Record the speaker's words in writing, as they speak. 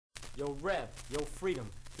Yo, Rev, yo, Freedom,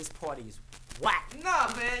 this party is whack. Nah,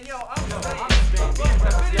 man, yo, I'm Yo, ready. I'm The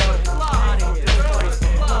video is live. outta here. The video is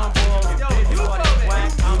live. Yo, you Whack, coming.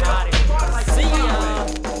 I'm outta here. See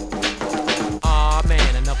ya. Aw,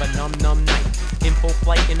 man, another numb night. In full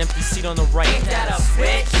flight, an empty seat on the right. Ain't that a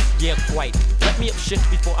bitch? Yeah, quite. Let me upshift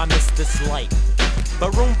before I miss this light.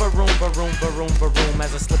 Baroom, baroom, baroom, baroom, baroom.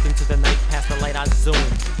 As I slip into the night, past the light I zoom.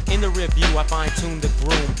 In the rear view I fine-tuned the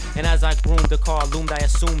groom. And as I groomed the car loomed, I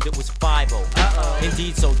assumed it was 5-0.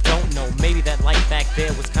 Indeed, so don't know. Maybe that light back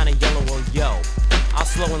there was kinda yellow or yo. I'll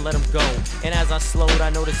slow and let him go. And as I slowed, I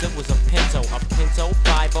noticed it was a Pinto. A Pinto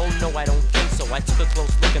 5-0? No, I don't think so. I took a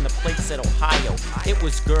close look and the plate said Ohio. It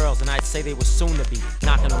was girls, and I'd say they were soon to be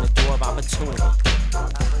knocking on the door of opportunity.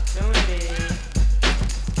 Opportunity.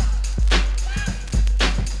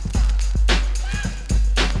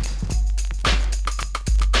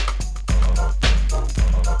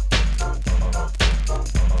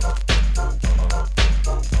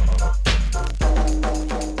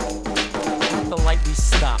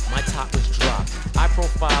 My top was dropped. I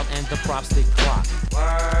profiled and the props they clocked.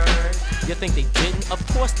 Word. You think they didn't? Of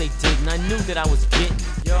course they didn't. I knew that I was getting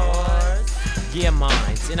Yours. yeah,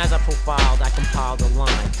 mines. And as I profiled, I compiled a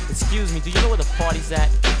line. Excuse me, do you know where the party's at?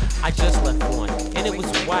 I just left one, and it was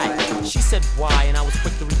whack. She said why, and I was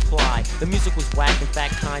quick to reply. The music was whack, in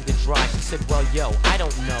fact, kinda dry. She said, well, yo, I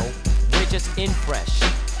don't know. We're just in fresh.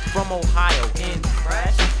 From Ohio. In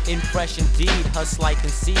fresh? In fresh indeed, her slight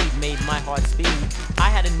concede made my heart speed. I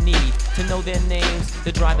had a need to know their names.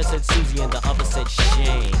 The driver said Susie and the other said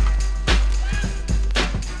Shane.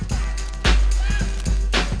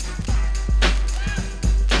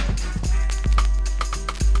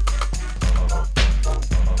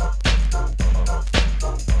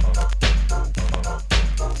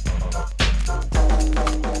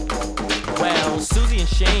 Susie and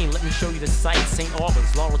Shane, let me show you the sights. St.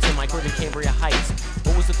 Albans, Laurelton, my crib in Cambria Heights.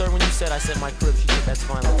 What was the third one you said? I said my crib. She said that's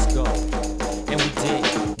fine, let's go. And we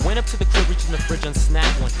did. Went up to the crib, reached in the fridge,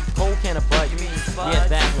 unsnapped one. Cold can of Bud. You mean fudge? Yeah,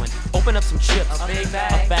 that one. Opened up some chips. A big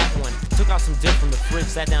bag? A fat one. Took out some dip from the fridge,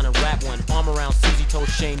 sat down and wrapped one. Arm around Susie, told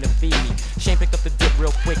Shane to feed me. Shane picked up the dip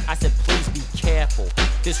real quick. I said, please be careful.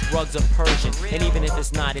 This rug's a Persian. And even if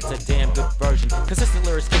it's not, it's a damn good version. Consistent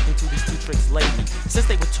lyrics kicking to these two tricks lately. Since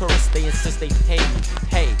they were tourists, they insist they pay me.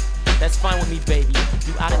 Hey, that's fine with me, baby.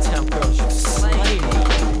 You out of town girls, you slay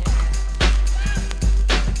me.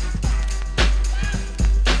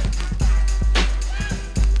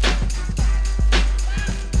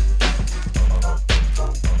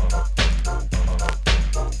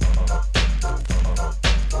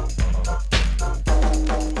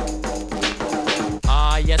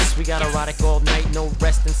 Yes, we got erotic all night, no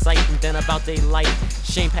rest in sight, and then about daylight,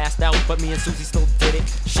 Shane passed out, but me and Susie still did it.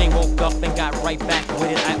 Shane woke up and got right back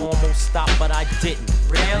with it. I almost stopped, but I didn't.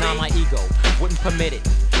 Really? Now my ego wouldn't permit it.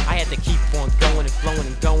 I had to keep on going and flowing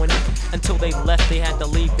and going until they left. They had to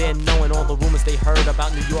leave there knowing all the rumors they heard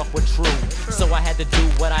about New York were true. So I had to do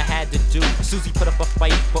what I had to do. Susie put up a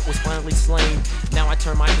fight but was finally slain. Now I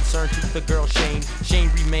turn my concern to the girl Shane. Shane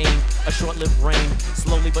remained a short-lived reign.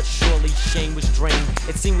 Slowly but surely Shane was drained.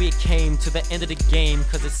 It seemed we came to the end of the game,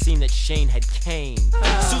 cause it seemed that Shane had came.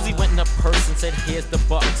 Susie went in her purse and said, here's the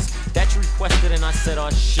bucks that you requested, and I said, oh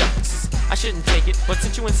shucks, I shouldn't take it, but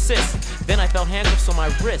since you insist. Then I felt handcuffs on my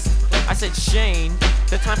wrist. I said, Shane,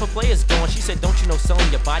 the time for play is gone. She said, don't you know selling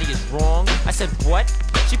your body is wrong? I said, what?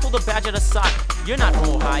 She pulled a badge out of sock. You're not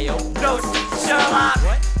from Ohio. No, Sherlock.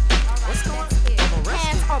 What? What's going on? I'm arrested.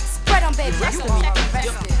 Hands up, spread them, baby. Arrested You me? are Yo,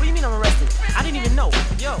 arrested. what do you mean I'm arrested? I didn't even know.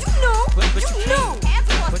 Yo. You knew. But you knew. can't. Hands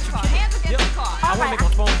But across you the car. can't. Hands against Yo, the car. I want to make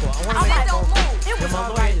a phone call. I want to make a phone Don't call. move. It Yo, was my all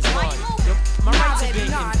lawyer right. is Why gone. you moving? Yo, my Nah, rights are baby,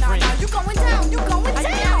 being nah. infringed. You going down. You going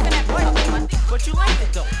down. But you liked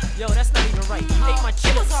it though. Yo, that's not even right. You ate my chips.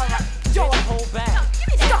 It was all right. Yo, Yo, the whole bag. give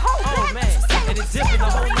me that. The whole Oh bag. man, What you and it saying? dipped in the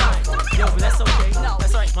whole nine. Yo, but that's okay. No.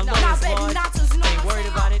 That's alright. My No, lawyer's baby, gone. not to- you know I ain't what I'm worried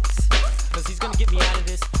saying? about it, cause he's gonna get me out of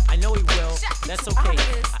this. I know he will. That's you out okay. of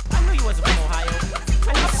this. I knew he wasn't from Ohio.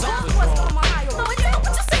 I knew something was wrong. What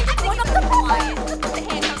you say? You going up the Quiet. Just put the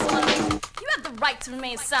handcuffs on him. You have the right to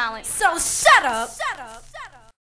remain silent. So shut up. Shut up.